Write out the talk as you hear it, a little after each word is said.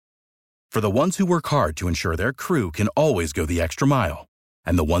For the ones who work hard to ensure their crew can always go the extra mile,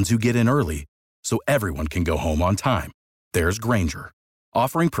 and the ones who get in early so everyone can go home on time, there's Grainger,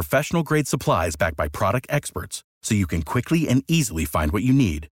 offering professional-grade supplies backed by product experts so you can quickly and easily find what you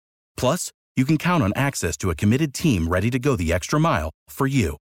need. Plus, you can count on access to a committed team ready to go the extra mile for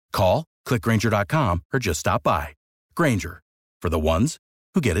you. Call, click Grainger.com, or just stop by. Grainger, for the ones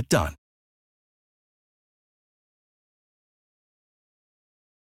who get it done.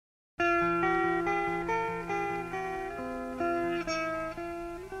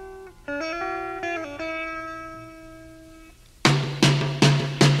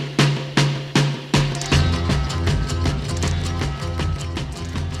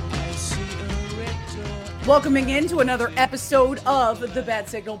 Welcoming into another episode of the Bad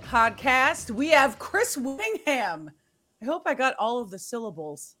Signal podcast, we have Chris Wittyngham. I hope I got all of the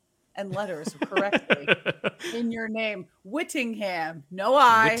syllables and letters correctly in your name. Wittyngham. No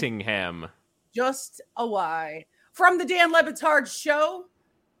I. Wittyngham. Just a Y. From the Dan LeBatard show,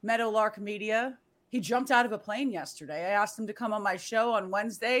 Meadowlark Media. He jumped out of a plane yesterday. I asked him to come on my show on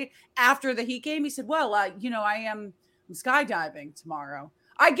Wednesday after the Heat game. He said, well, I'm skydiving tomorrow.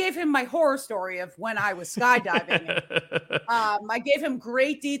 I gave him my horror story of when I was skydiving. I gave him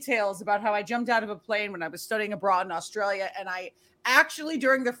great details about how I jumped out of a plane when I was studying abroad in Australia. And I actually,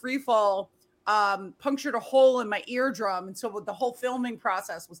 during the free fall, punctured a hole in my eardrum. And so the whole filming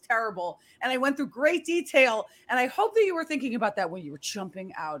process was terrible. And I went through great detail. And I hope that you were thinking about that when you were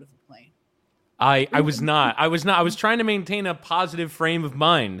jumping out of the plane. I was not. I was trying to maintain a positive frame of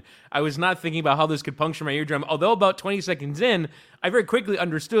mind. I was not thinking about how this could puncture my eardrum. Although about 20 seconds in, I very quickly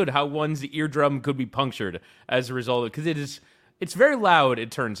understood how one's eardrum could be punctured as a result of it. Because it's very loud,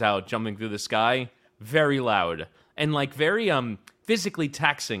 it turns out, jumping through the sky. Very loud. And very physically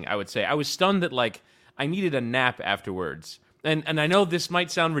taxing, I would say. I was stunned that I needed a nap afterwards. And I know this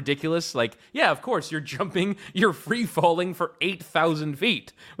might sound ridiculous. Yeah, of course, you're free falling for 8,000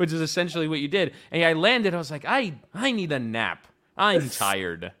 feet, which is essentially what you did. And I landed, I was like, I need a nap. I'm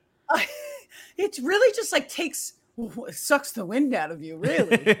tired. It really just sucks the wind out of you,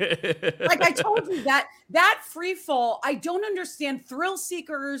 really. I told you that free fall, I don't understand thrill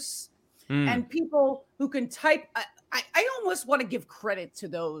seekers and people who can type. I almost want to give credit to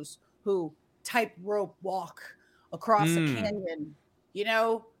those who tightrope walk across a canyon.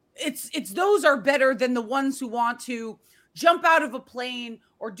 It's those are better than the ones who want to jump out of a plane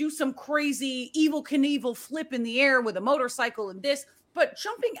or do some crazy Evel Knievel flip in the air with a motorcycle and this. But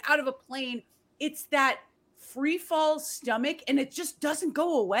jumping out of a plane, it's that free fall stomach, and it just doesn't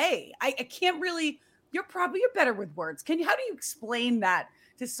go away. I can't really. You're better with words. How do you explain that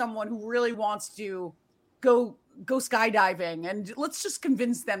to someone who really wants to go skydiving? And let's just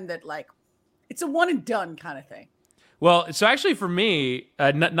convince them that it's a one and done kind of thing. Well, so actually for me,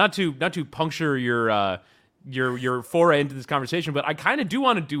 not to puncture your foray into this conversation, but I kind of do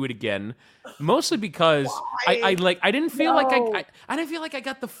want to do it again, mostly because I didn't feel I didn't feel like I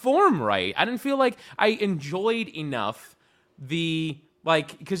got the form right. I didn't feel like I enjoyed enough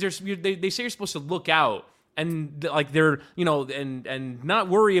because they say you're supposed to look out and they're and not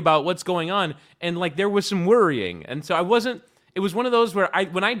worry about what's going on, and there was some worrying, and so I wasn't. It was one of those where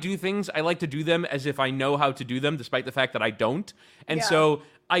when I do things, I like to do them as if I know how to do them, despite the fact that I don't. And so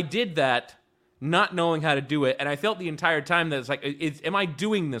I did that not knowing how to do it. And I felt the entire time that am I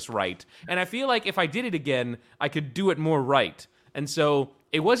doing this right? And I feel like if I did it again, I could do it more right. And so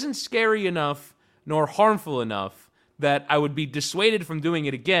it wasn't scary enough nor harmful enough that I would be dissuaded from doing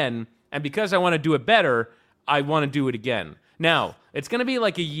it again. And because I want to do it better, I want to do it again. Now, it's going to be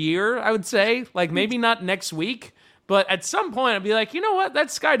a year, I would say, maybe not next week. But at some point, I'd be like, you know what? That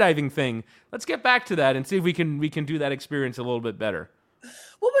skydiving thing, let's get back to that and see if we can do that experience a little bit better.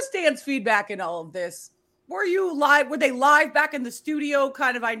 What was Dan's feedback in all of this? Were you live? Were they live back in the studio?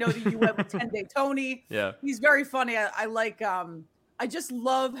 I know that you went with 10-Day Tony. Yeah. He's very funny. I just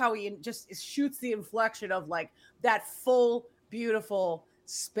love how he just shoots the inflection of that full, beautiful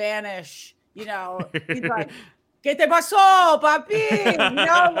Spanish, he's like, ¿Qué te pasó, papi?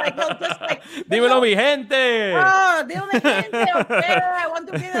 He'll just dímelo mi gente. Oh, dímelo mi gente. Okay. I want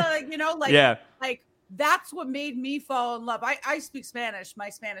to be yeah. That's what made me fall in love. I speak Spanish. My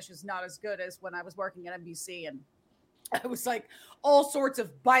Spanish is not as good as when I was working at NBC, and I was all sorts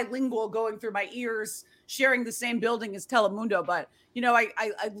of bilingual going through my ears, sharing the same building as Telemundo. But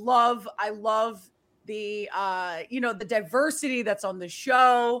I love the the diversity that's on the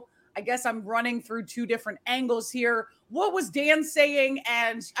show. I guess I'm running through two different angles here. What was Dan saying?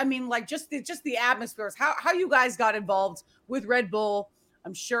 And I mean, just the atmospheres, how you guys got involved with Red Bull.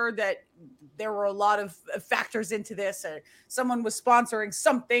 I'm sure that there were a lot of factors into this. Someone was sponsoring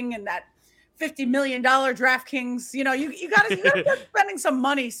something, and that $50 million DraftKings. You gotta start spending some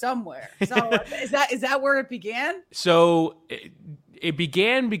money somewhere. So is that where it began? So it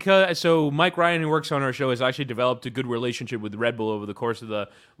began because Mike Ryan, who works on our show, has actually developed a good relationship with Red Bull over the course of the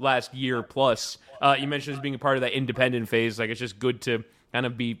last year plus. You mentioned as being a part of that independent phase. Like, it's just good to kind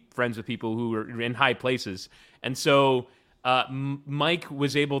of be friends with people who are in high places. And so Mike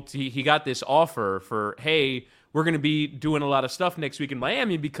was able to, he got this offer for, hey, we're going to be doing a lot of stuff next week in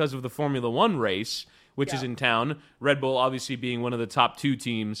Miami because of the Formula One race, which is in town. Red Bull obviously being one of the top 2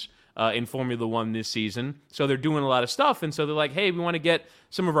 teams in Formula One this season. So they're doing a lot of stuff. And so they're like, hey, we want to get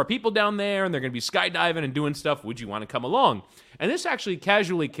some of our people down there, and they're going to be skydiving and doing stuff. Would you want to come along? And this actually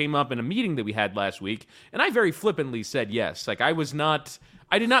casually came up in a meeting that we had last week. And I very flippantly said yes. Like, I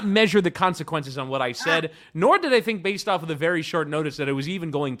did not measure the consequences on what I said, nor did I think based off of the very short notice that it was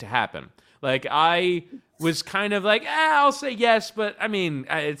even going to happen. Like, I was kind of like, I'll say yes, but I mean,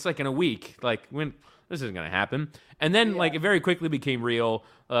 it's like in a week. Like, when this isn't going to happen. And then, like, it very quickly became real.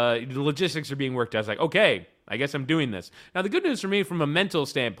 The logistics are being worked out. I was like, okay, I guess I'm doing this. Now, the good news for me from a mental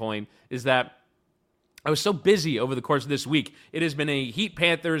standpoint is that I was so busy over the course of this week. It has been a Heat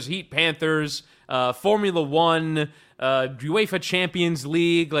Panthers, Formula One, UEFA Champions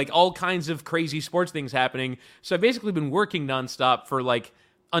League, like all kinds of crazy sports things happening. So I've basically been working nonstop for like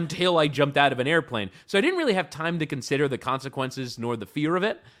until I jumped out of an airplane. So I didn't really have time to consider the consequences nor the fear of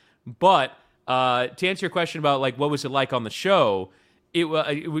it. But to answer your question about like what was it like on the show,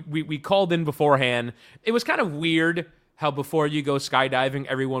 we called in beforehand. It was kind of weird how before you go skydiving,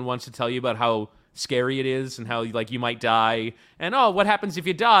 everyone wants to tell you about how scary it is and how like you might die and what happens if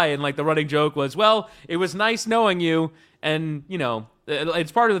you die, and like the running joke was, well, it was nice knowing you, and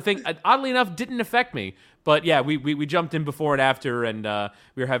it's part of the thing. Oddly enough, didn't affect me, but yeah, we jumped in before and after, and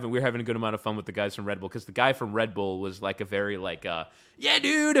we were having a good amount of fun with the guys from Red Bull, because the guy from Red Bull was like a very like yeah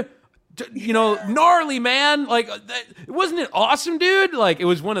dude, gnarly man, like wasn't it awesome dude, like it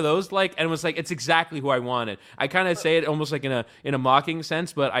was one of those, like, and it was like it's exactly who I wanted. I kind of say it almost like in a mocking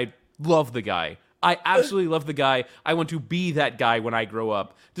sense, but I love the guy. I absolutely love the guy. I want to be that guy when I grow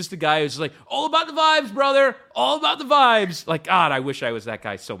up. Just the guy who's like, all about the vibes, brother. All about the vibes. Like, God, I wish I was that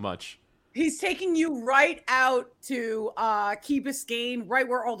guy so much. He's taking you right out to Key Biscayne, right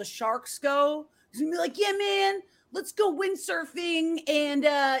where all the sharks go. He's going to be like, yeah, man, let's go windsurfing and,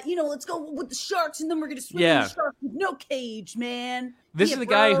 let's go with the sharks, and then we're going to swim in the sharks with no cage, man. This is the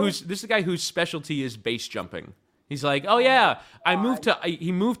guy whose specialty is base jumping. He's like, oh yeah,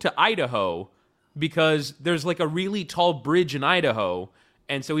 he moved to Idaho because there's like a really tall bridge in Idaho,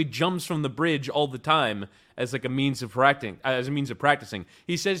 and so he jumps from the bridge all the time as like a means of practicing.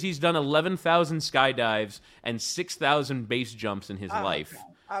 He says he's done 11,000 skydives and 6,000 base jumps in his life.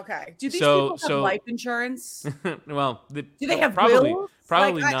 Okay. Do these people have life insurance? Well, do they have probably wills?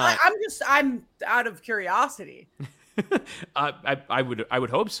 Probably not. I'm out of curiosity. I would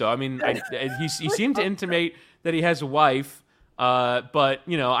hope so. I mean, he seemed to intimate that he has a wife, but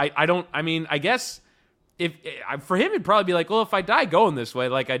I don't. I mean, I guess if for him it'd probably be like, well, if I die going this way,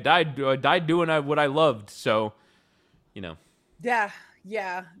 like I died doing what I loved, so Yeah,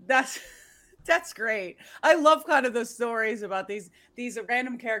 that's great. I love kind of those stories about these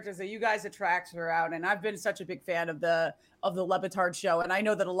random characters that you guys attract throughout, and I've been such a big fan of the LeBatard show, and I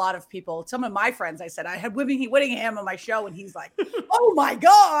know that a lot of people, some of my friends, I said I had Wittyngham on my show, and he's like, oh my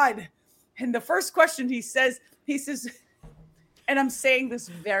God. And the first question he says, and I'm saying this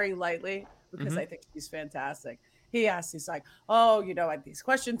very lightly because I think he's fantastic. He asks, he's like, I have these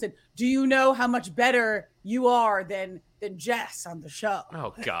questions, and do you know how much better you are than Jess on the show?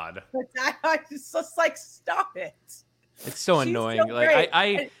 Oh God. But I just like, stop it. It's so annoying. So like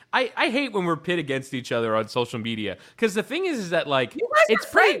I hate when we're pit against each other on social media, because the thing is that like you guys it's are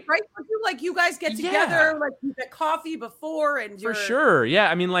pretty friends, right? Like you guys get together, like you get coffee before, and for sure,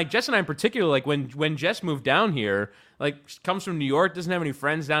 yeah. I mean, like Jess and I in particular, like when Jess moved down here, like comes from New York, doesn't have any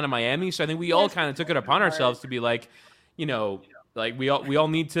friends down in Miami, so I think we all kind of took it upon ourselves to be like, like we all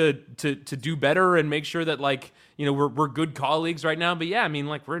need to do better and make sure that like we're good colleagues right now. But yeah, I mean,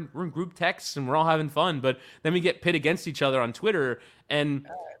 like we're in group texts and we're all having fun, but then we get pit against each other on Twitter, and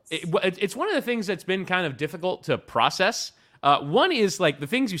it's one of the things that's been kind of difficult to process. One is like the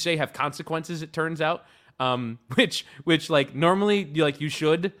things you say have consequences, it turns out, which like normally you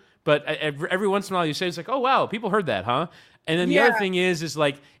should, but every once in a while you say it's like, oh wow, people heard that, huh? And then the other thing is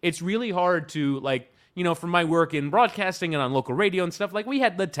like it's really hard to like. From my work in broadcasting and on local radio and stuff, like we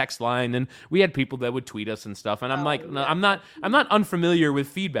had the text line and we had people that would tweet us and stuff. And I'm I'm not unfamiliar with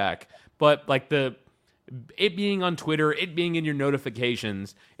feedback, but like it being on Twitter, it being in your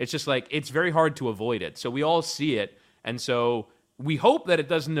notifications, it's just like, it's very hard to avoid it. So we all see it. And so we hope that it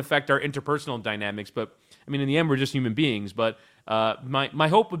doesn't affect our interpersonal dynamics, but I mean, in the end, we're just human beings. But my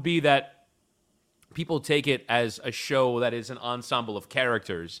hope would be that people take it as a show that is an ensemble of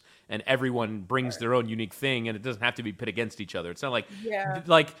characters, and everyone brings their own unique thing, and it doesn't have to be pit against each other. It's not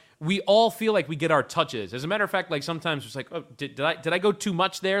like we all feel like we get our touches. As a matter of fact, like sometimes it's like, oh, did I go too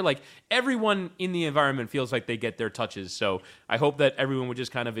much there? Like everyone in the environment feels like they get their touches. So I hope that everyone would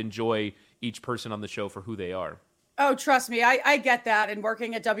just kind of enjoy each person on the show for who they are. Oh, trust me, I get that. And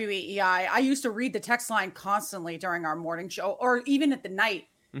working at WEEI, I used to read the text line constantly during our morning show, or even at the night.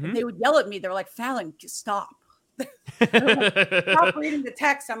 And they would yell at me. They're like, Fallon, stop. Stop reading the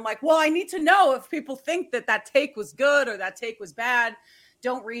text. I'm like, well, I need to know if people think that take was good or that take was bad.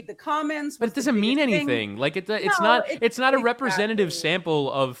 Don't read the comments. But it doesn't mean anything. Like it's not a representative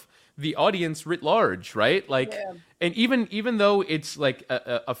sample of the audience writ large, right? Like, and even though it's like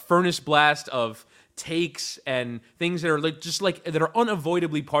a furnace blast of takes and things that are that are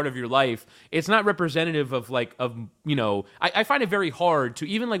unavoidably part of your life, it's not representative of I find it very hard to,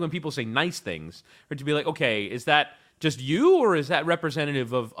 even like when people say nice things, or to be like, okay, is that just you, or is that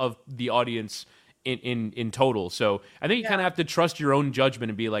representative of the audience in total? So I think you kind of have to trust your own judgment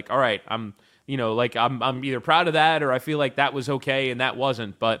and be like, all right, I'm either proud of that, or I feel like that was okay and that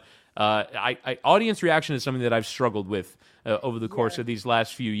wasn't. But audience reaction is something that I've struggled with over the course of these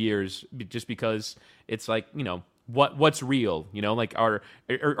last few years, just because it's like, what's real, like are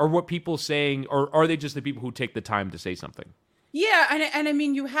what people saying, or are they just the people who take the time to say something? Yeah, and I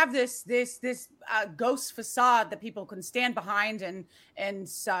mean, you have this ghost facade that people can stand behind, and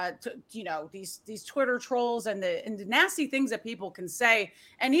these Twitter trolls and the nasty things that people can say,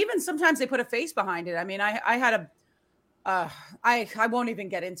 and even sometimes they put a face behind it. I mean, I had I won't even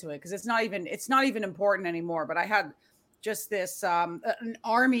get into it because it's not even important anymore. But I had just this an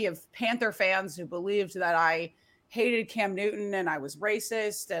army of Panther fans who believed that I hated Cam Newton and I was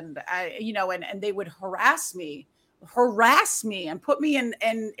racist, and and they would harass me and put me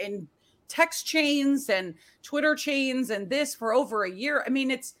in text chains and Twitter chains and this for over a year. I mean,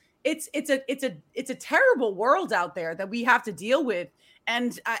 it's a terrible world out there that we have to deal with.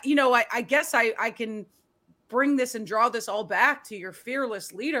 And I guess I can bring this and draw this all back to your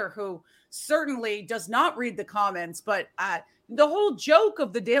fearless leader, who certainly does not read the comments. But the whole joke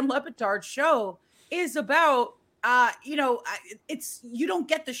of the Dan LeBatard show is about, it's, you don't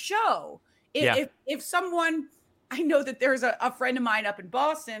get the show. If someone, I know that there's a friend of mine up in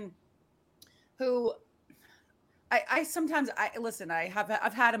Boston who I sometimes listen,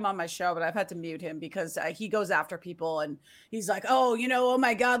 I've had him on my show, but I've had to mute him because he goes after people and he's like, oh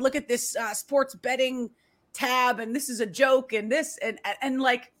my God, look at this sports betting tab, and this is a joke, and this, and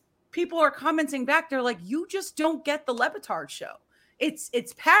like, people are commenting back. They're like, you just don't get the LeBatard show. It's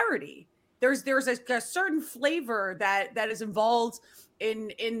parody. There's a certain flavor that is involved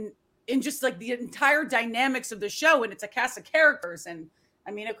in just like the entire dynamics of the show, and it's a cast of characters. And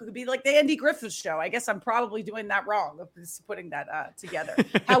I mean, it could be like the Andy Griffith show. I guess I'm probably doing that wrong of putting that together.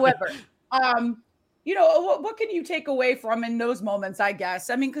 However, what can you take away from in those moments? I guess,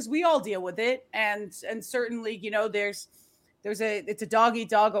 I mean, because we all deal with it, and certainly, it's a dog eat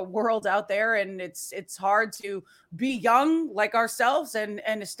dog world out there, and it's hard to be young like ourselves and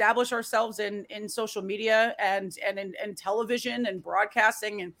establish ourselves in social media and in television and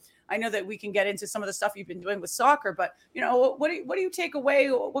broadcasting. And I know that we can get into some of the stuff you've been doing with soccer, but what do you take away?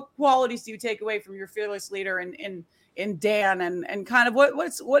 What qualities do you take away from your fearless leader in Dan, and kind of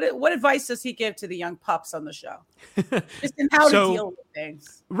what advice does he give to the young pups on the show, just in how to deal with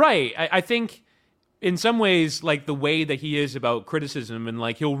things? Right. I think in some ways, like the way that he is about criticism, and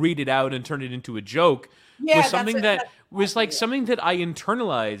like he'll read it out and turn it into a joke, was something that I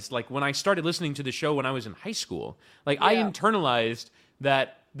internalized. Like when I started listening to the show when I was in high school, I internalized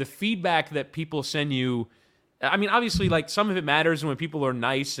that the feedback that people send you, I mean, obviously, like some of it matters, and when people are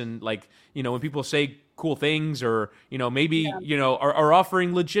nice, and like, when people say cool things, or are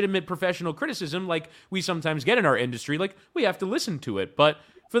offering legitimate professional criticism, like we sometimes get in our industry, like we have to listen to it. But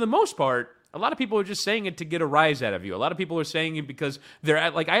for the most part, a lot of people are just saying it to get a rise out of you. A lot of people are saying it because they're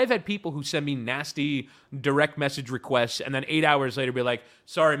I have had people who send me nasty direct message requests, and then 8 hours later be like,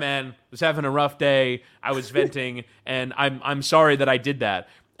 sorry, man, was having a rough day, I was venting, and I'm sorry that I did that.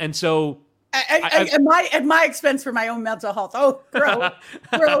 And so at my expense for my own mental health. Oh, bro,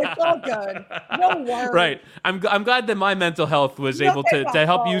 it's all good. No worries. Right. I'm glad that my mental health was able to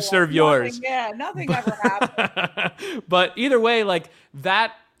help you serve yours. Nothing ever happened. But either way, like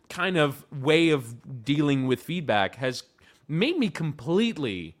that kind of way of dealing with feedback has made me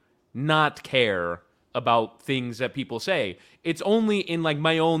completely not care about things that people say. It's only in like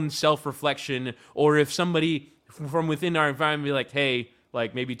my own self-reflection, or if somebody from within our environment be like, hey,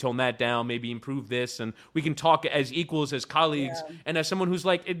 like maybe tone that down, maybe improve this, and we can talk as equals, as colleagues, and as someone who's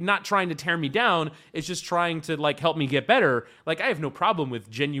like not trying to tear me down, it's just trying to like help me get better. Like I have no problem with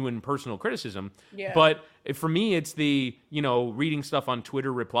genuine personal criticism, but for me, it's the reading stuff on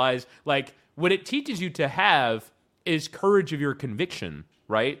Twitter replies. Like what it teaches you to have is courage of your conviction,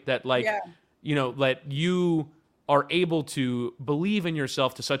 right? That like that you are able to believe in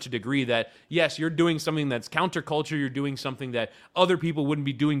yourself to such a degree that, yes, you're doing something that's counterculture, you're doing something that other people wouldn't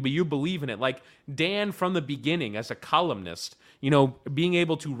be doing, but you believe in it. Like Dan from the beginning as a columnist, being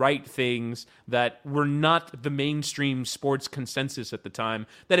able to write things that were not the mainstream sports consensus at the time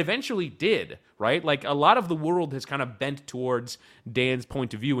that eventually did, right? Like a lot of the world has kind of bent towards Dan's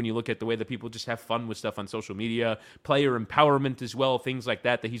point of view when you look at the way that people just have fun with stuff on social media, player empowerment as well, things like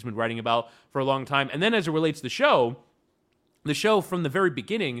that he's been writing about for a long time. And then as it relates to the show from the very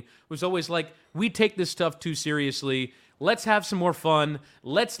beginning was always like, we take this stuff too seriously. Let's have some more fun.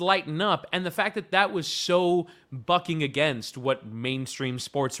 Let's lighten up. And the fact that was so bucking against what mainstream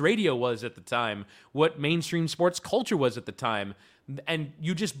sports radio was at the time, what mainstream sports culture was at the time, and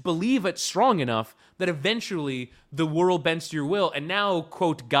you just believe it strong enough that eventually the world bends to your will. And now,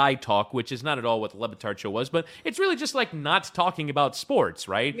 quote, guy talk, which is not at all what the LeBatard show was, but it's really just like not talking about sports,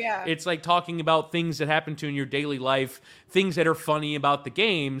 right? Yeah. It's like talking about things that happen to you in your daily life, things that are funny about the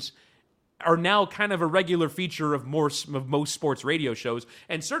games, are now kind of a regular feature of most sports radio shows,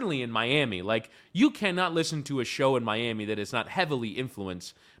 and certainly in Miami. Like, you cannot listen to a show in Miami that is not heavily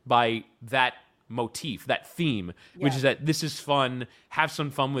influenced by that motif, that theme, which is that this is fun, have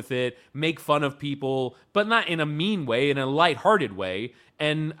some fun with it, make fun of people, but not in a mean way, in a lighthearted way.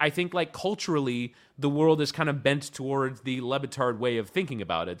 And I think, like, culturally, the world is kind of bent towards the LeBatard way of thinking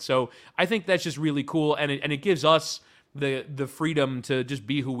about it. So I think that's just really cool, and it gives us the freedom to just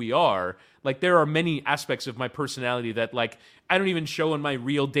be who we are. Like, there are many aspects of my personality that, like, I don't even show in my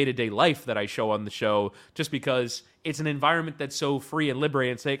real day-to-day life that I show on the show, just because it's an environment that's so free and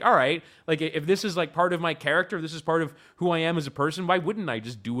liberating. It's like, all right, like, if this is like part of my character, if this is part of who I am as a person, why wouldn't I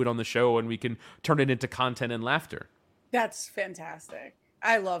just do it on the show and we can turn it into content and laughter? That's fantastic.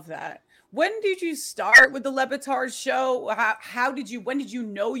 I love that. When did you start with the LeBatard show? When did you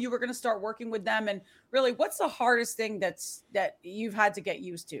know you were going to start working with them? And really, what's the hardest thing that you've had to get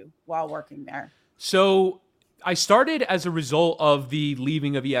used to while working there? So I started as a result of the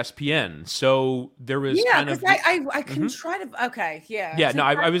leaving of ESPN. So there was kind of I can try to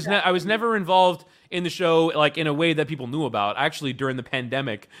I was never involved in the show like in a way that people knew about. Actually, during the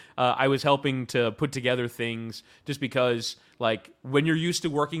pandemic, I was helping to put together things just because, like, when you're used to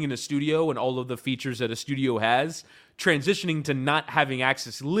working in a studio and all of the features that a studio has, transitioning to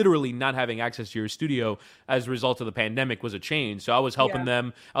literally not having access to your studio as a result of the pandemic was a change. So I was helping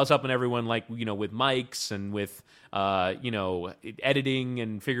them. I was helping everyone, like, with mics and with, editing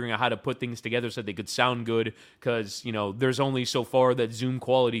and figuring out how to put things together so they could sound good. Because, there's only so far that Zoom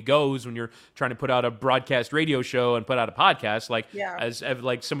quality goes when you're trying to put out a broadcast radio show and put out a podcast. Like, as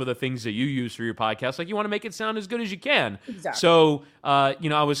like some of the things that you use for your podcast, like, you want to make it sound as good as you can. Exactly. So,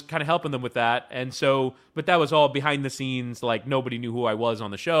 I was kind of helping them with that. And so, but that was all behind the scenes. Like, nobody knew who I was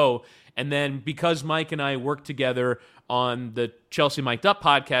on the show. And then because Mike and I worked together on the Chelsea Mic'd Up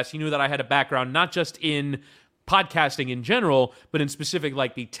podcast, he knew that I had a background not just in podcasting in general, but in specific,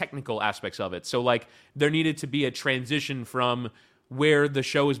 like, the technical aspects of it. So, like, there needed to be a transition from where the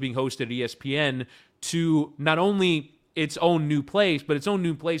show is being hosted at ESPN to not only its own new place, but its own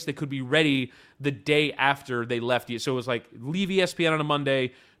new place that could be ready the day after they left. So it was like, leave ESPN on a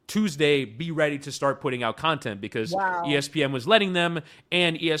Monday, Tuesday, be ready to start putting out content, because ESPN was letting them,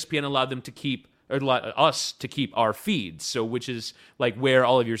 and ESPN allowed them to keep, or us to keep, our feeds. So, which is like where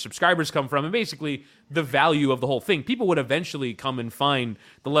all of your subscribers come from, and basically the value of the whole thing. People would eventually come and find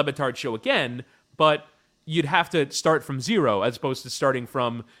the LeBatard show again, but you'd have to start from zero as opposed to starting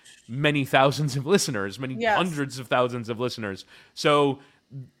from many thousands of listeners, many hundreds of thousands of listeners. So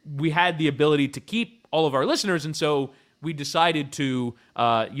we had the ability to keep all of our listeners, and so we decided to,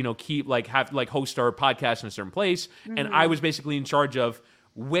 keep, host our podcast in a certain place. Mm-hmm. And I was basically in charge of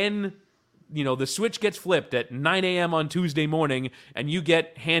when, the switch gets flipped at 9 a.m. on Tuesday morning and you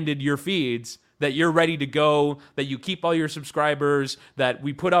get handed your feeds, that you're ready to go, that you keep all your subscribers, that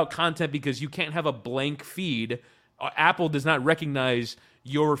we put out content, because you can't have a blank feed. Apple does not recognize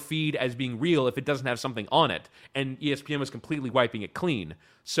your feed as being real if it doesn't have something on it. And ESPN was completely wiping it clean.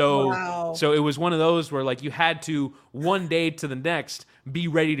 So it was one of those where, like, you had to, one day to the next, be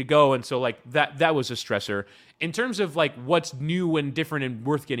ready to go. And so, like, that was a stressor. In terms of, like, what's new and different and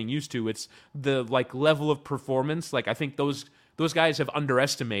worth getting used to, it's the, like, level of performance. Like, I think those guys have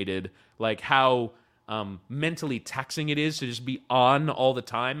underestimated, like, how mentally taxing it is to just be on all the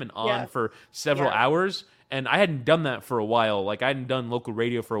time and on for several Yeah. hours. And I hadn't done that for a while. Like I hadn't done local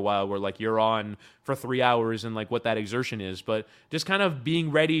radio for a while where like you're on for 3 hours and like what that exertion is. But just kind of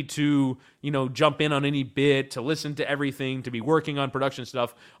being ready to, jump in on any bit, to listen to everything, to be working on production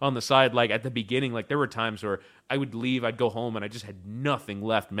stuff on the side. Like at the beginning, like there were times where I would leave, I'd go home and I just had nothing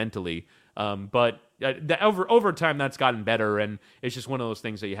left mentally. But over time that's gotten better. And it's just one of those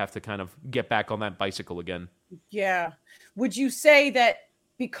things that you have to kind of get back on that bicycle again. Yeah. Would you say that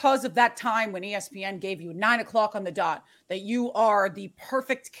because of that time when ESPN gave you 9 o'clock on the dot, that you are the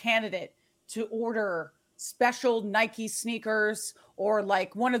perfect candidate to order special Nike sneakers, or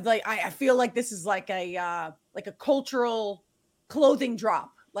like one of the, I feel like this is like a cultural clothing drop.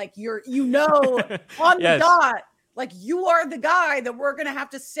 Like on the dot, like you are the guy that we're going to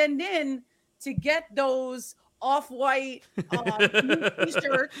have to send in to get those off-white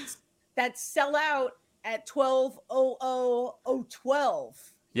t-shirts that sell out at 12:00:12.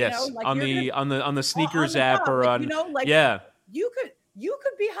 Yes, on the sneakers app or on you could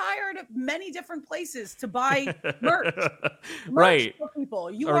be hired at many different places to buy merch right for people.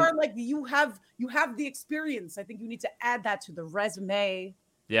 You are like you have the experience. I think you need to add that to the resume.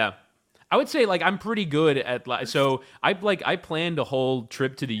 Yeah. I would say like I'm pretty good at so I planned a whole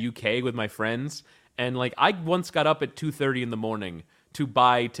trip to the UK with my friends, and like I once got up at 2:30 in the morning to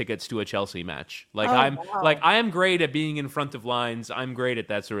buy tickets to a Chelsea match. Like I am great at being in front of lines. I'm great at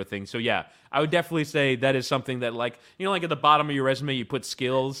that sort of thing. So yeah, I would definitely say that is something that like at the bottom of your resume you put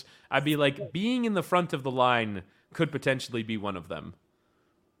skills. I'd be like being in the front of the line could potentially be one of them.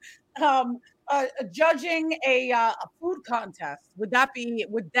 Judging a food contest, would that be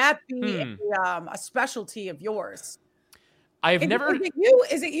a specialty of yours? I've never.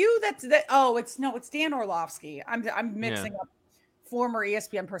 Is it you that? Oh, it's Dan Orlovsky. I'm mixing up former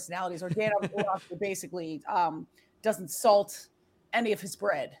ESPN personalities, or Dan Orlovsky basically doesn't salt any of his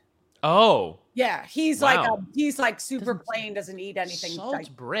bread. Oh, yeah, he's like super plain, doesn't eat anything.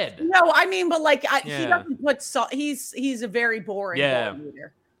 Salt bread. No, I mean, but like he doesn't put salt. He's a very boring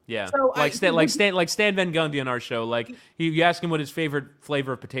eater. Yeah, so, Stan Van Gundy on our show. Like you ask him what his favorite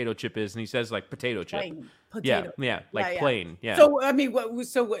flavor of potato chip is, and he says like potato chip. Plain. Yeah. So I mean,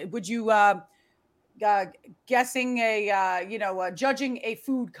 would you guessing a judging a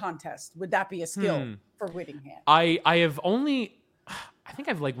food contest, would that be a skill for Wittyngham? I think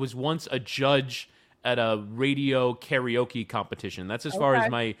I've was once a judge at a radio karaoke competition. That's as far as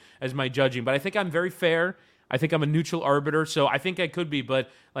my judging, but I think I'm very fair. I think I'm a neutral arbiter, so I think I could be, but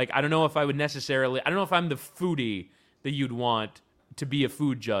I don't know if I would necessarily. I don't know if I'm the foodie that you'd want to be a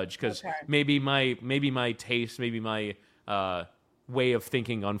food judge, because maybe my taste, maybe my way of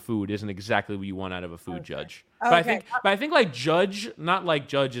thinking on food isn't exactly what you want out of a food judge. But I think like judge, not like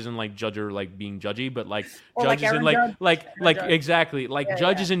judge isn't like judge or like being judgy, but like judge is in exactly like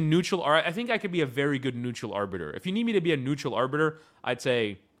judge is in neutral. Or I think I could be a very good neutral arbiter. If you need me to be a neutral arbiter, I'd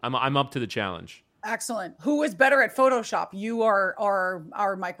say I'm up to the challenge. Excellent. Who is better at Photoshop, you or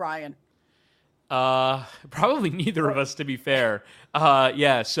Mike Ryan? Probably neither of us, to be fair.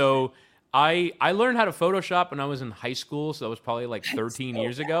 So I learned how to Photoshop when I was in high school, so that was probably like 13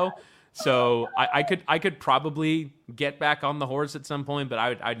 years ago. So I could probably get back on the horse at some point, but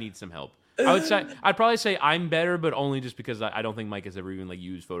I'd need some help. I'd probably say I'm better, but only just because I don't think Mike has ever even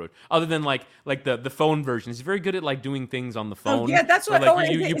used photo, other than like the phone version. He's very good at doing things on the phone. Yeah, that's what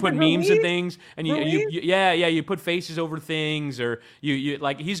you put memes and things, and you put faces over things, or you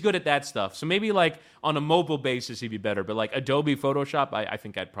he's good at that stuff. So maybe on a mobile basis he'd be better, but Adobe Photoshop, I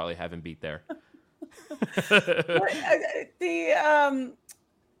think I'd probably have him beat there.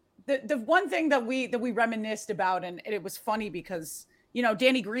 The one thing that we reminisced about, and it was funny because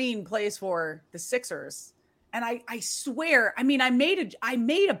Danny Green plays for the Sixers, and I swear, I mean, I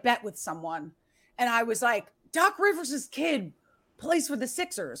made a bet with someone, and I was like, Doc Rivers' kid plays for the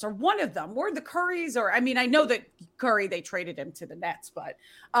Sixers, or one of them, or the Currys, or I know that Curry, they traded him to the Nets, but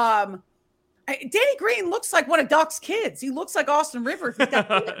Danny Green looks like one of Doc's kids. He looks like Austin Rivers. He's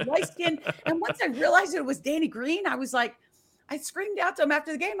got light skin, and once I realized it was Danny Green, I was like, I screamed out to him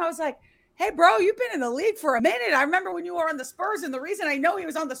after the game. I was like, hey, bro, you've been in the league for a minute. I remember when you were on the Spurs, and the reason I know he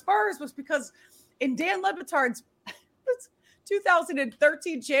was on the Spurs was because in Dan LeBatard's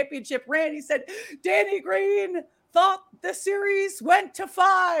 2013 championship rant, he said, Danny Green thought the series went to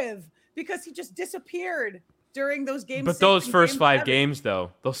 5 because he just disappeared during those games. But those first 5 games,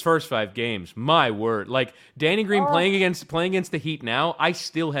 though, my word, like Danny Green playing against the Heat now, I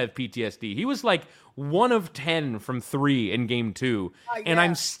still have PTSD. He was like 1 of 10 from 3 in game 2, and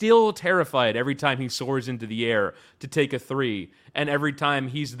I'm still terrified every time he soars into the air to take a 3, and every time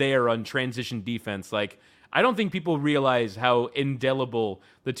he's there on transition defense. Like, I don't think people realize how indelible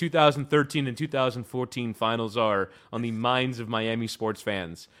the 2013 and 2014 finals are on the minds of Miami sports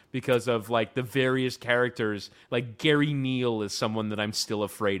fans because of like the various characters. Like Gary Neal is someone that I'm still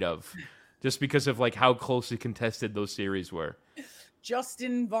afraid of just because of like how closely contested those series were.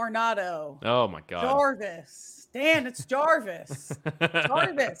 Justin Varnado. Oh my God. Jarvis. Dan, it's Jarvis.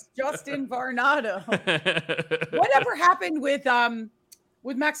 Justin Varnado. Whatever happened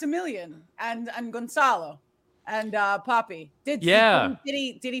with Maximilian and Gonzalo and Poppy? Did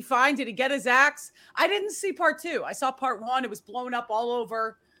he get his axe? I didn't see part 2. I saw part 1. It was blown up all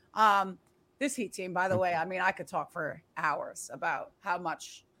over. This Heat team, by the way, I mean, I could talk for hours about how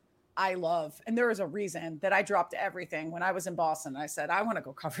much I love, and there is a reason that I dropped everything when I was in Boston. I said, I want to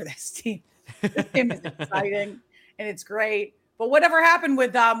go cover this team. This team is exciting and it's great. But whatever happened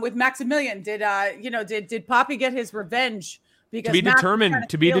with Maximilian? Did Poppy get his revenge? Because to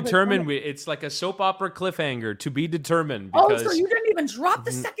be determined. It's like a soap opera cliffhanger. To be determined. Because so you didn't even drop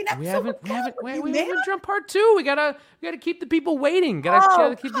the second episode. We haven't dropped part 2. We gotta keep the people waiting.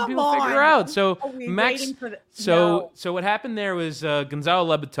 Gotta keep the people figure out. So Max. So what happened there was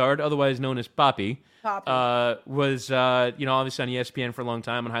Gonzalo LeBatard, otherwise known as Poppy. Was obviously on ESPN for a long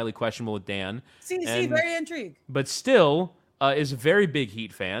time and highly questionable with Dan. Very intrigued. But still is a very big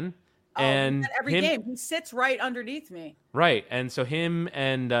Heat fan. And every game he sits right underneath me. Right, and so him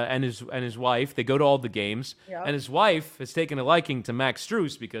and his wife, they go to all the games, and his wife has taken a liking to Max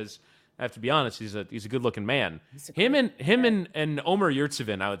Strus because I have to be honest, he's a good looking man. Him and Omer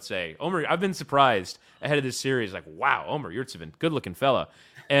Yurtseven, I would say. I've been surprised ahead of this series, like wow, Omer Yurtseven, good looking fella,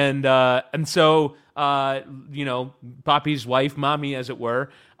 and so Poppy's wife, mommy as it were,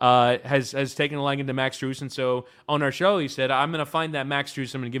 has taken a liking to Max Strus, and so on our show he said, I'm going to find that Max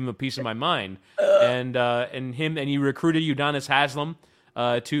Strus, I'm going to give him a piece of my mind, and he recruited Udonis Haslem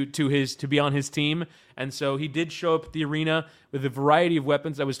to be on his team, and so he did show up at the arena with a variety of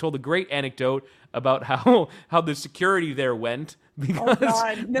weapons. I was told a great anecdote about how the security there went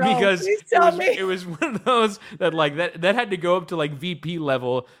because it was one of those that had to go up to like VP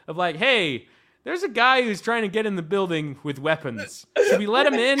level of like, hey, there's a guy who's trying to get in the building with weapons. Should we let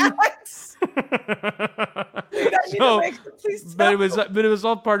him in? But it was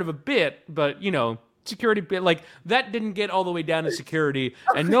all part of a bit. But security bit like that didn't get all the way down to security.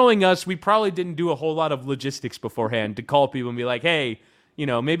 And knowing us, we probably didn't do a whole lot of logistics beforehand to call people and be like, hey,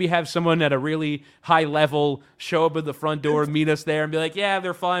 maybe have someone at a really high level show up at the front door, meet us there, and be like, yeah,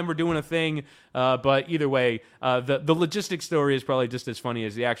 they're fine, we're doing a thing. But either way, the logistics story is probably just as funny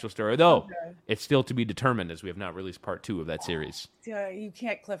as the actual story, though it's still to be determined as we have not released part 2 of that series. You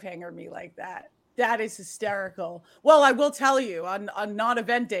can't cliffhanger me like that. That is hysterical. Well, I will tell you, on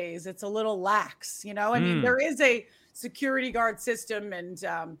non-event days, it's a little lax. I mean, there is a security guard system,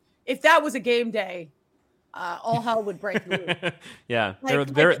 and if that was a game day, all hell would break loose. Yeah,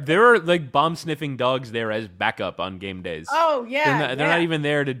 there are like bomb sniffing dogs there as backup on game days. Oh yeah, they're not even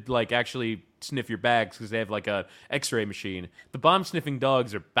there to like actually sniff your bags because they have like a X-ray machine. The bomb sniffing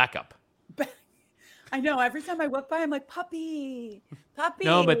dogs are backup. I know. Every time I walk by, I'm like, puppy.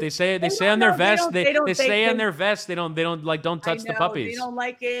 No, but they say on their vest. They say on their vest they don't touch the puppies. They don't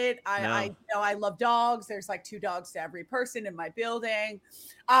like it. I love dogs. There's like 2 dogs to every person in my building.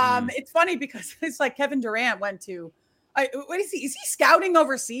 It's funny because it's like Kevin Durant went to. What is he? Is he scouting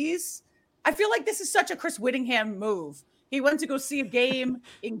overseas? I feel like this is such a Chris Whittingham move. He went to go see a game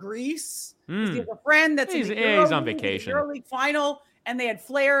in Greece. He has a friend that's he's on vacation. EuroLeague final. And they had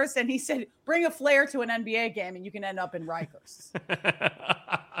flares, and he said, bring a flare to an NBA game, and you can end up in Rikers.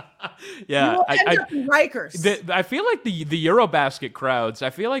 Yeah. Rikers. I feel like the Eurobasket crowds, I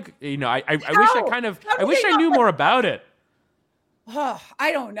feel like, I wish I knew more about it. Oh,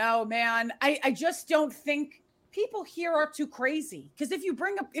 I don't know, man. I just don't think people here are too crazy. Because if you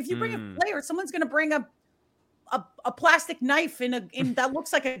bring a flare, someone's going to bring a plastic knife in that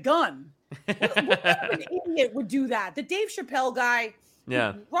looks like a gun. What kind of an idiot would do that? The Dave Chappelle guy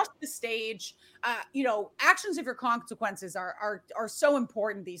rushed the stage. Actions of your consequences are so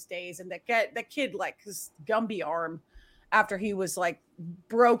important these days. And that kid, like his Gumby arm after he was like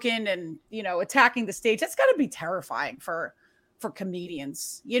broken and, attacking the stage, that's got to be terrifying for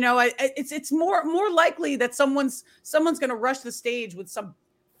comedians. It's more likely that someone's going to rush the stage with some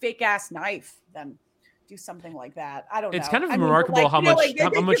fake ass knife than do something like that. I don't know. It's kind of I mean, remarkable how much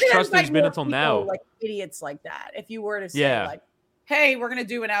trust there's been until people, now. Like idiots like that. If you were to say like, hey, we're going to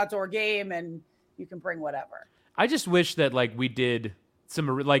do an outdoor game and you can bring whatever. I just wish that like we did some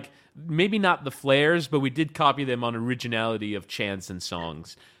like maybe not the flares, but we did copy them on originality of chants and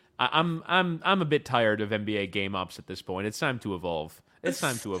songs. I'm a bit tired of NBA game ops at this point. It's time to evolve. It's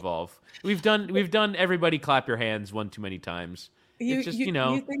time to evolve. We've done everybody clap your hands one too many times. You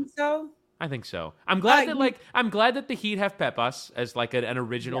think so? I think so. I'm glad that the Heat have Pepas as like an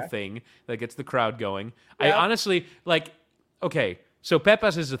original thing that gets the crowd going. Yep. I honestly like. Okay, so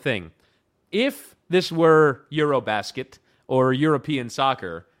Pepas is a thing. If this were Eurobasket or European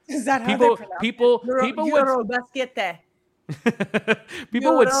soccer, is that people Eurobasket?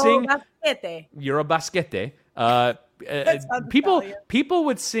 People would sing Eurobasket. People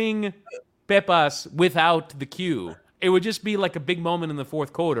would sing Pepas without the cue. It would just be like a big moment in the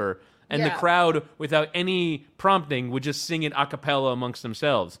fourth quarter, and the crowd, without any prompting, would just sing it a cappella amongst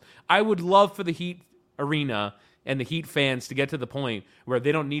themselves. I would love for the Heat arena and the Heat fans to get to the point where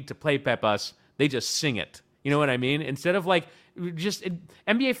they don't need to play Pepas, they just sing it. You know what I mean? Instead of like,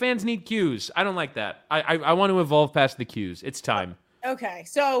 NBA fans need cues. I don't like that. I want to evolve past the cues. It's time. Okay,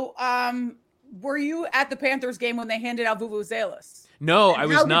 so were you at the Panthers game when they handed out vuvuzelas? No, I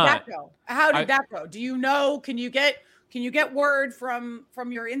was not. How did that go? Do you know? Can you get word from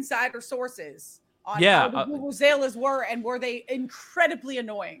your insider sources on how the vuvuzelas were, and were they incredibly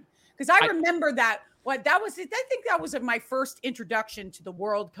annoying? Because I remember that. I think that was my first introduction to the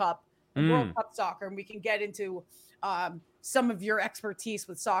World Cup, World Cup soccer, and we can get into some of your expertise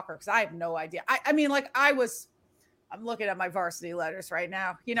with soccer because I have no idea. I'm looking at my varsity letters right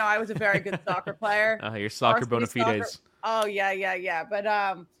now. You know, I was a very good soccer player. Your soccer bona fides. Oh yeah. But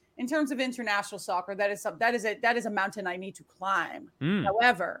in terms of international soccer, that is a mountain I need to climb.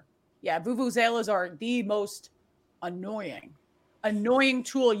 However, vuvuzelas are the most annoying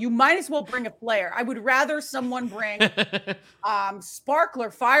tool. You might as well bring a flare. I would rather someone bring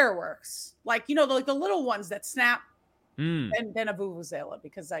sparkler fireworks, like like the little ones that snap, than a vuvuzela,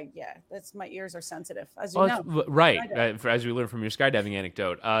 because that's my ears are sensitive, as you know. Right, as we learned from your skydiving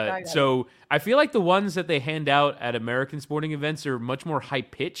anecdote. So I feel like the ones that they hand out at American sporting events are much more high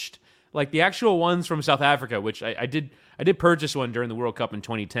pitched. Like the actual ones from South Africa, which I did purchase one during the World Cup in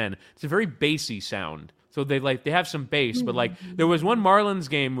 2010. It's a very bassy sound. So they have some bass, but like there was one Marlins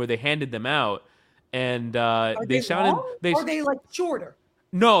game where they handed them out, and they sounded long? Are they like shorter?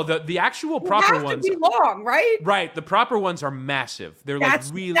 No, the actual proper ones have to be long, right? Right, the proper ones are massive.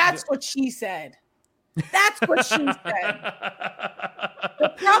 That's what she said. That's what she said.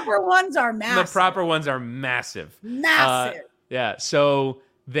 The proper ones are massive. The proper ones are massive. Massive. So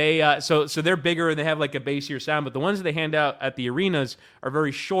they so they're bigger and they have like a bassier sound, but the ones that they hand out at the arenas are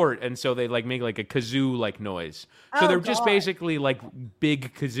very short, and so they like make like a kazoo like noise. So they're just basically like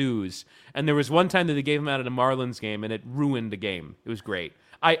big kazoos. And there was one time that they gave them out at a Marlins game, and it ruined the game. It was great.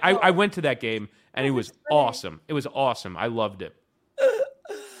 I went to that game, and it was awesome. It was awesome. I loved it.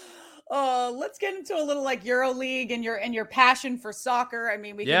 Let's get into a little like EuroLeague and your passion for soccer. I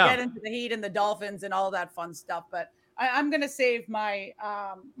mean, we can get into the Heat and the Dolphins and all that fun stuff, but I'm going to save my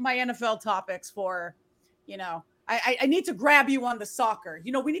my NFL topics for, I need to grab you on the soccer.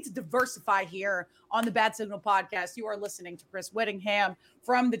 We need to diversify here on the Bad Signal podcast. You are listening to Chris Wittyngham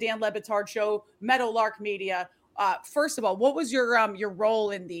from the Dan LeBatard Show, Meadowlark Media. First of all, what was your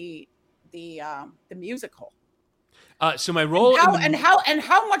role in the musical? So my role and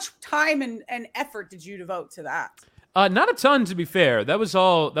how much time and effort did you devote to that? Not a ton, to be fair. That was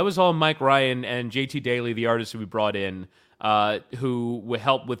all Mike Ryan and JT Daly, the artist who we brought in, who would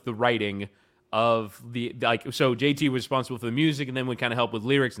help with the writing of so JT was responsible for the music, and then would kind of help with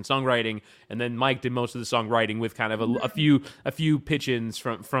lyrics and songwriting, and then Mike did most of the songwriting with kind of a few pitch-ins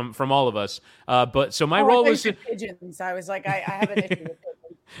from all of us. But so my role was pigeons. I was like, I have an issue with pigeons.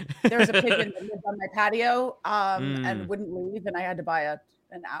 There was a pigeon that lived on my patio and wouldn't leave, and I had to buy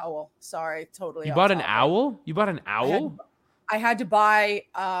an owl. Sorry, totally. You bought an owl? You bought an owl? I had to buy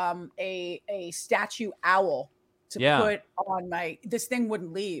a statue owl to put on this thing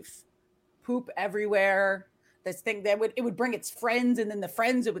wouldn't leave. Poop everywhere. This thing it would bring its friends, and then the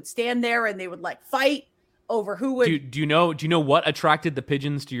friends it would stand there and they would like fight over who would. Do you know what attracted the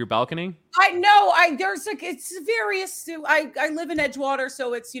pigeons to your balcony? I know. It's various. I live in Edgewater,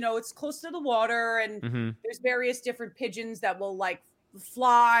 so it's it's close to the water, and there's various different pigeons that will like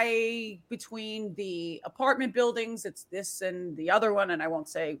fly between the apartment buildings. It's this and the other one, and I won't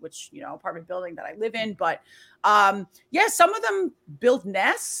say which apartment building that I live in, but some of them built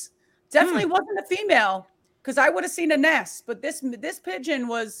nests. Definitely wasn't a female, because I would have seen a nest, but this pigeon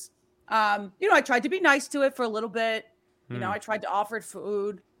was, I tried to be nice to it for a little bit. I tried to offer it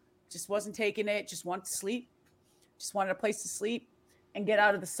food, just wasn't taking it. Just wanted to sleep. Just wanted a place to sleep and get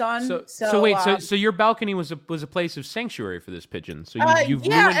out of the sun. So your balcony was a place of sanctuary for this pigeon. So you've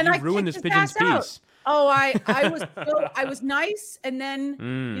ruined this pigeon's peace. Oh, I was nice, and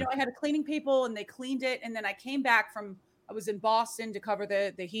then I had a cleaning people, and they cleaned it, and then I came back I was in Boston to cover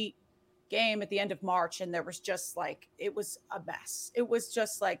the Heat game at the end of March, and there was just it was a mess. It was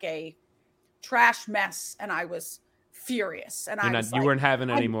just like a trash mess, and I was furious. And you weren't having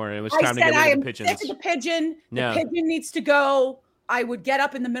it anymore. It was time to get rid of the pigeons. Sick of the pigeon. The pigeon needs to go. I would get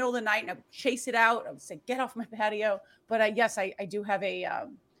up in the middle of the night and I would chase it out. I would say, "Get off my patio." But I do have I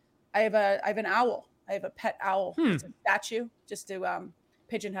have an owl. I have a pet owl. It's a statue.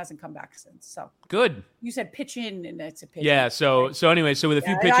 Pigeon hasn't come back since. So good. You said pigeon, and it's a pigeon. Yeah. So anyway, with a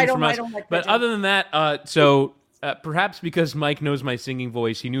few pigeons from us. But other than that, perhaps because Mike knows my singing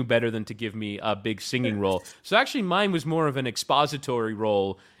voice, he knew better than to give me a big singing role. So actually, mine was more of an expository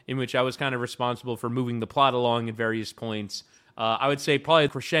role in which I was kind of responsible for moving the plot along at various points. I would say probably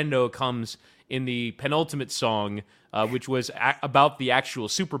the crescendo comes in the penultimate song, which was about the actual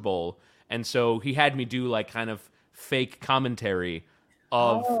Super Bowl. And so he had me do kind of fake commentary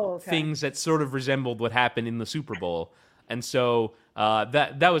of things that sort of resembled what happened in the Super Bowl. And so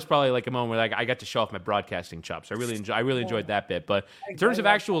that was probably a moment where I got to show off my broadcasting chops. I really enjoyed that bit. But in terms of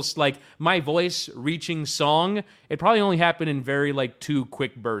actual my voice reaching song, it probably only happened in very 2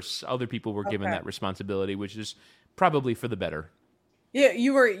 quick bursts. Other people were given that responsibility, which is probably for the better. Yeah,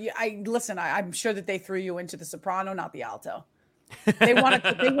 you were. Listen. I'm sure that they threw you into the soprano, not the alto. They wanted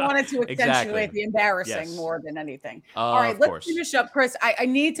to accentuate the embarrassing more than anything. All right, let's finish up, Chris. I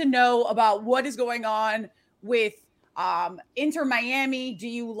need to know about what is going on with Inter Miami. Do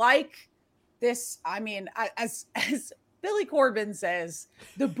you like this? I mean, as Billy Corbin says,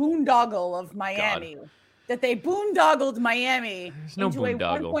 the boondoggle of Miami. God. That they boondoggled Miami into a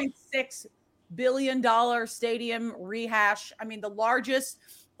 $1.6 billion stadium rehash. I mean, the largest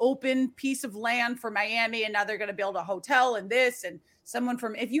open piece of land for Miami, and now they're going to build a hotel and this, and someone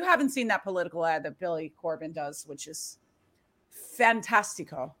if you haven't seen that political ad that Billy Corbin does, which is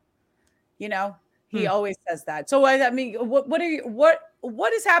fantastico, he always says that. So I mean, what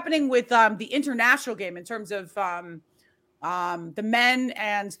is happening with the international game in terms of the men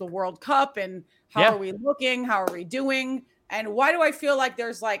and the World Cup, and how are we looking? How are we doing? And why do I feel like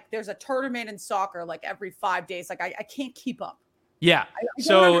there's a tournament in soccer every 5 days? I can't keep up. Yeah.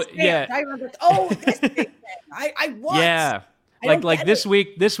 I remember. Oh, this big thing. I was. Yeah. This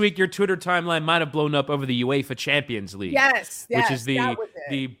week, your Twitter timeline might have blown up over the UEFA Champions League. Yes. Which is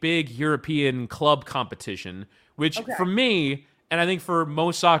the big European club competition, which for me, and I think for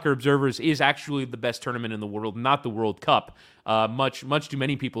most soccer observers, is actually the best tournament in the world, not the World Cup. Much to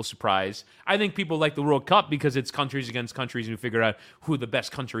many people's surprise. I think people like the World Cup because it's countries against countries and we figure out who the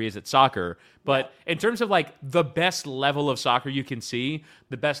best country is at soccer. But in terms of the best level of soccer you can see,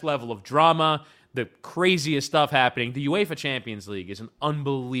 the best level of drama, the craziest stuff happening, the UEFA Champions League is an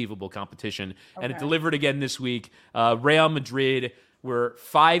unbelievable competition. And it delivered again this week. Real Madrid were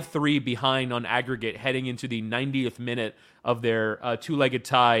 5-3 behind on aggregate heading into the 90th minute of their two-legged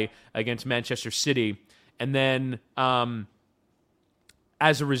tie against Manchester City. And then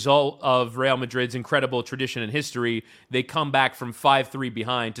as a result of Real Madrid's incredible tradition and history, they come back from 5-3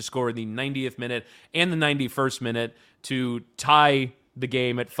 behind to score in the 90th minute and the 91st minute to tie the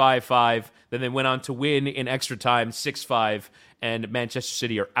game at 5-5. Then they went on to win in extra time 6-5, and Manchester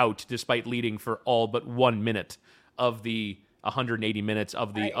City are out despite leading for all but 1 minute of the 180 minutes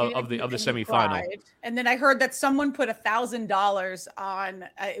of the semifinal. And then I heard that someone put $1,000 on.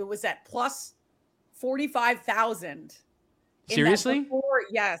 It was at plus 45,000. Seriously?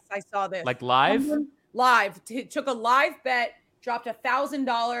 Yes, I saw this. Live? Live. Took a live bet, dropped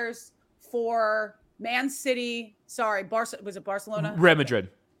 $1,000 for Man City. Sorry, was it Barcelona? Real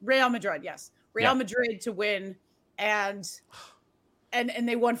Madrid. Real Madrid, yes. Real Madrid to win, and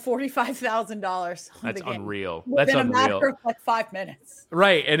they won $45,000. That's unreal. Within a matter of 5 minutes.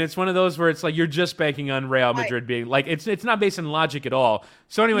 Right, and it's one of those where it's you're just banking on Real Madrid being it's not based on logic at all.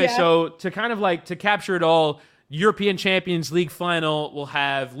 So anyway, so to kind of to capture it all, European Champions League final will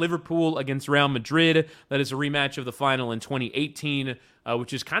have Liverpool against Real Madrid. That is a rematch of the final in 2018,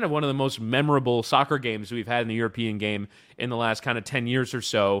 which is kind of one of the most memorable soccer games we've had in the European game in the last kind of 10 years or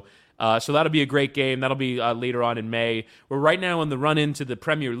so. So that'll be a great game. That'll be later on in May. We're right now in the run into the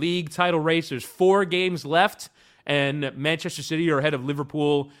Premier League title race. There's 4 games left, and Manchester City are ahead of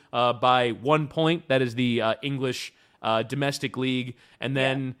Liverpool by 1 point. That is the English domestic league. And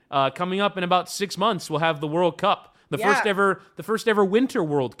then coming up in about 6 months, we'll have the World Cup. The first ever Winter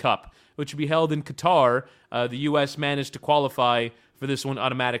World Cup, which will be held in Qatar. The U.S. managed to qualify for this one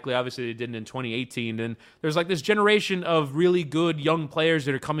automatically. Obviously, they didn't in 2018. And there's like this generation of really good young players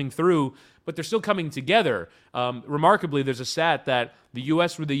that are coming through, but they're still coming together. Remarkably, there's a stat that the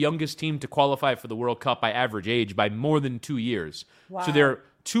U.S. were the youngest team to qualify for the World Cup by average age by more than 2 years. Wow. So they're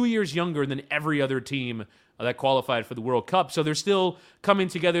 2 years younger than every other team that qualified for the World Cup. So they're still coming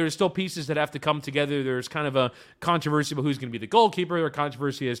together. There's still pieces that have to come together. There's kind of a controversy about who's going to be the goalkeeper, or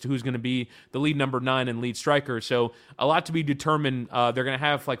controversy as to who's going to be the lead number 9 and lead striker. So a lot to be determined. They're going to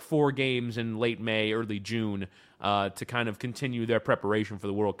have like 4 games in late May, early June to kind of continue their preparation for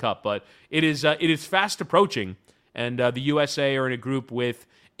the World Cup. But it is fast approaching, and the USA are in a group with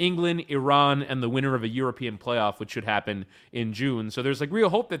England, Iran, and the winner of a European playoff, which should happen in June. So there's like real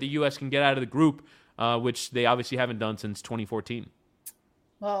hope that the U.S. can get out of the group, which they obviously haven't done since 2014.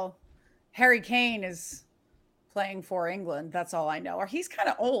 Well, Harry Kane is playing for England. That's all I know. Or he's kind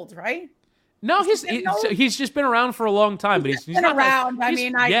of old, right? No, he's just been around for a long time, but he's been not around. Like,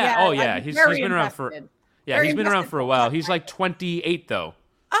 he's been around for Very he's been around invested for a while. He's like 28 though.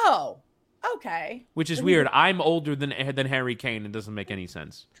 Oh, okay. Which is weird. I'm older than Harry Kane. It doesn't make any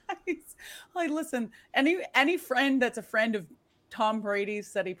sense. Like, listen, any friend that's a friend of Tom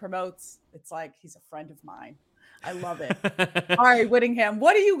Brady's that he promotes, it's like he's a friend of mine. I love it. All right, Wittyngham,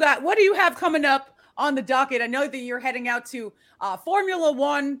 what do you got? What do you have coming up on the docket? I know that you're heading out to Formula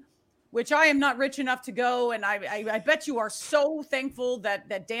One, which I am not rich enough to go, and I bet you are so thankful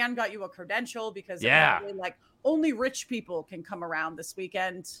that Dan got you a credential, because apparently, like, only rich people can come around this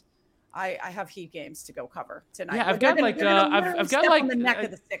weekend. I have Heat games to go cover tonight. Yeah, I've got on the neck of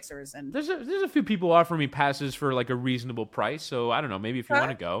the Sixers, and there's a few people offering me passes for like a reasonable price. So I don't know, maybe if you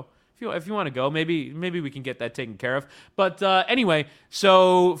want to go, if you want to go, maybe we can get that taken care of. But anyway,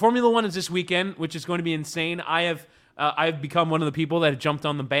 so Formula One is this weekend, which is going to be insane. I've become one of the people that jumped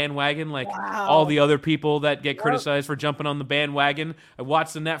on the bandwagon, like all the other people that get criticized for jumping on the bandwagon. I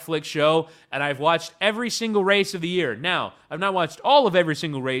watched the Netflix show, and I've watched every single race of the year. Now, I've not watched all of every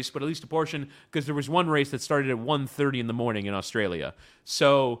single race, but at least a portion, because there was one race that started at 1:30 in the morning in Australia.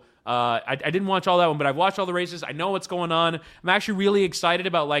 So I didn't watch all that one, but I've watched all the races. I know what's going on. I'm actually really excited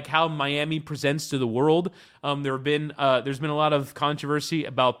about like how Miami presents to the world. There's been a lot of controversy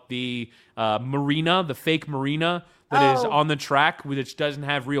about the marina, the fake marina that is on the track, which doesn't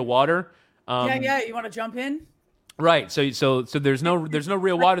have real water. You want to jump in? Right. So there's no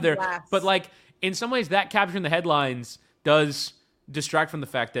real water there. But like in some ways, that capturing the headlines does distract from the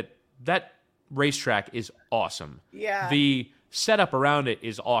fact that racetrack is awesome. Yeah. The setup around it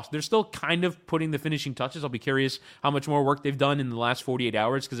is awesome. They're still kind of putting the finishing touches. I'll be curious how much more work they've done in the last 48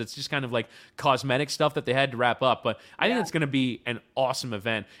 hours, because it's just kind of like cosmetic stuff that they had to wrap up. But I think it's going to be an awesome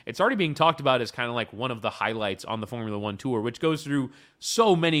event. It's already being talked about as kind of like one of the highlights on the Formula One Tour, which goes through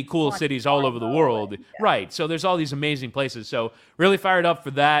so many cool cities all over the world. Right. So there's all these amazing places. So really fired up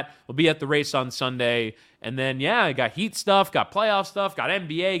for that. We'll be at the race on Sunday. And then, I got Heat stuff, got playoff stuff, got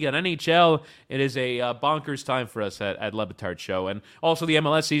NBA, got NHL. It is a bonkers time for us at LeBatard Show. And also the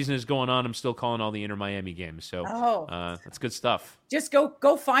MLS season is going on. I'm still calling all the Inter Miami games. So that's good stuff. Just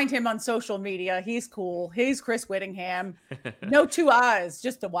go find him on social media. He's cool. He's Chris Wittyngham. No 2 eyes,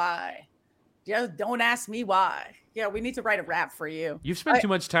 just a Y. Just don't ask me why. Yeah, we need to write a rap for you. You've spent too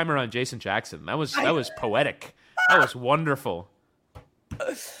much time around Jason Jackson. That was poetic. That was wonderful.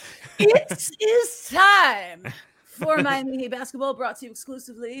 It is time for Miami basketball, brought to you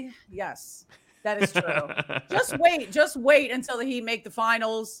exclusively. Yes, that is true. Just wait until the Heat make the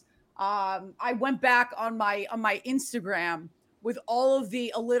finals. I went back on my Instagram with all of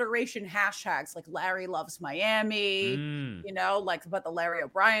the alliteration hashtags, like Larry loves Miami, about the Larry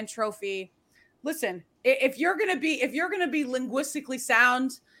O'Brien Trophy. Listen, if you're gonna be linguistically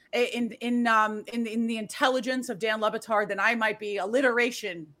sound in the intelligence of Dan LeBatard, then I might be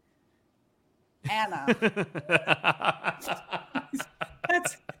alliteration Anna.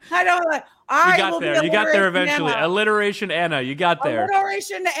 I don't like. You got there eventually. Anna. Alliteration Anna. You got there.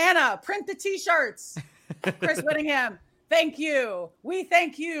 Alliteration Anna. Print the t-shirts. Chris Wittyngham, thank you. We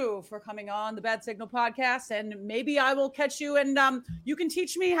thank you for coming on the Bad Signal podcast, and maybe I will catch you, and you can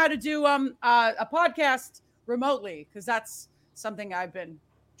teach me how to do a podcast remotely, because that's something I've been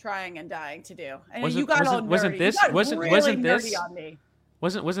trying and dying to do. And wasn't this on me.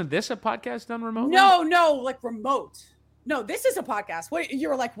 Wasn't this a podcast done remotely? No, like remote. No, this is a podcast. What you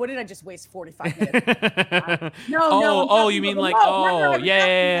were like? What did I just waste 45 minutes? No. You mean like?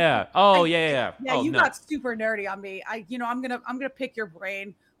 Yeah. Yeah, you got super nerdy on me. I'm gonna pick your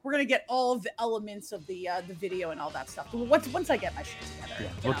brain we're gonna get all of the elements of the video and all that stuff. Once I get my shit together. Yeah,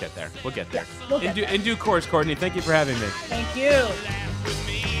 we'll get there. We'll get there. Yes, we'll get there. In due course, Courtney. Thank you for having me. Thank you.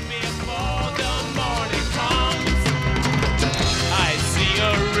 I see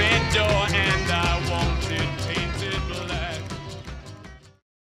a red door and I want it painted black.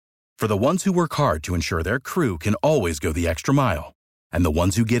 For the ones who work hard to ensure their crew can always go the extra mile, and the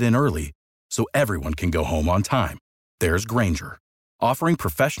ones who get in early so everyone can go home on time, there's Grainger, offering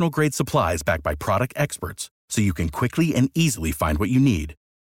professional-grade supplies backed by product experts so you can quickly and easily find what you need.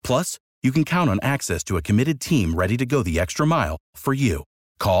 Plus, you can count on access to a committed team ready to go the extra mile for you.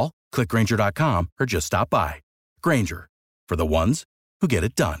 Call, click Grainger.com, or just stop by. Grainger, for the ones who get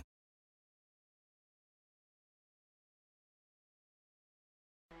it done.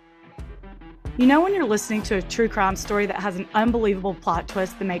 You know when you're listening to a true crime story that has an unbelievable plot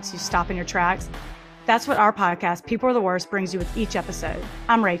twist that makes you stop in your tracks? That's what our podcast, People Are the Worst, brings you with each episode.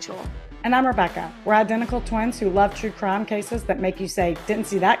 I'm Rachel. And I'm Rebecca. We're identical twins who love true crime cases that make you say, didn't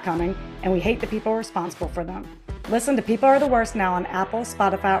see that coming, and we hate the people responsible for them. Listen to People Are the Worst now on Apple,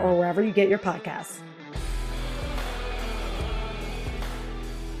 Spotify, or wherever you get your podcasts.